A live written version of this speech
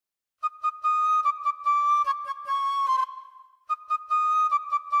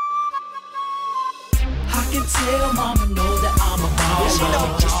can tell mama know that I'm a baller.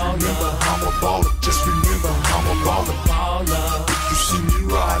 Just remember, I'm a baller. Just remember, I'm a baller. If you see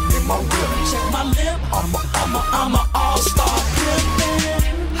me riding in my whip, Check my lip, I'm a all-star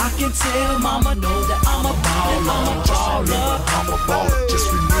pimpin'. I can tell mama know that I'm a baller. I'm a baller.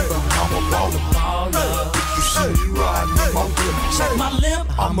 Just remember, I'm a baller. If you see me riding in my whip, Check my lip,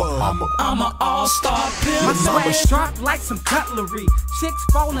 I'm a all-star pimp. My swag sharp like some cutlery. Chicks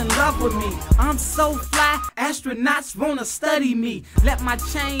fall in love with me. I'm so fly, astronauts wanna study me. Let my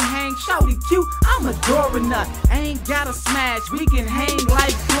chain hang, shorty cute, I'm adoring her. Ain't gotta smash, we can hang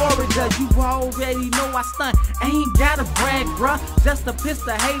like Florida. You already know I stunt, ain't gotta brag, bruh. Just to piss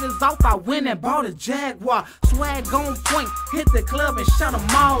the haters off, I went and bought a Jaguar. Swag on point, hit the club and shut them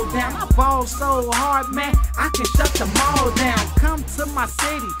all down. I ball so hard, man, I can shut them all down. Come to my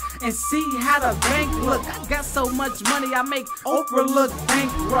city and see how the bank look. I got so much money, I make Oprah look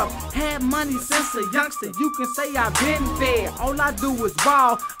bankrupt. Had money since a youngster, you can say I've been fed. All I do is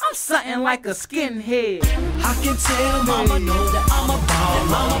ball, I'm something like a skinhead. I can tell mama know that I'm a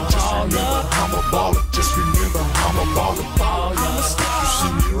baller. I'm a baller. Just remember, I'm a baller. I'm a star. You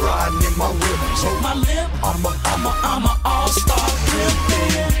see me riding in my whip, Check my lip, I'm a all-star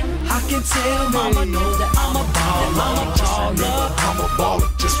pimpin'. I can tell mama know that I'm a baller. I'm a baller.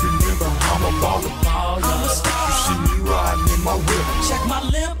 Just remember, I'm a baller. I'm a star. You see me riding in my whip, Check my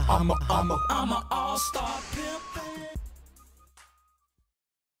lip, I'm a all-star pimp.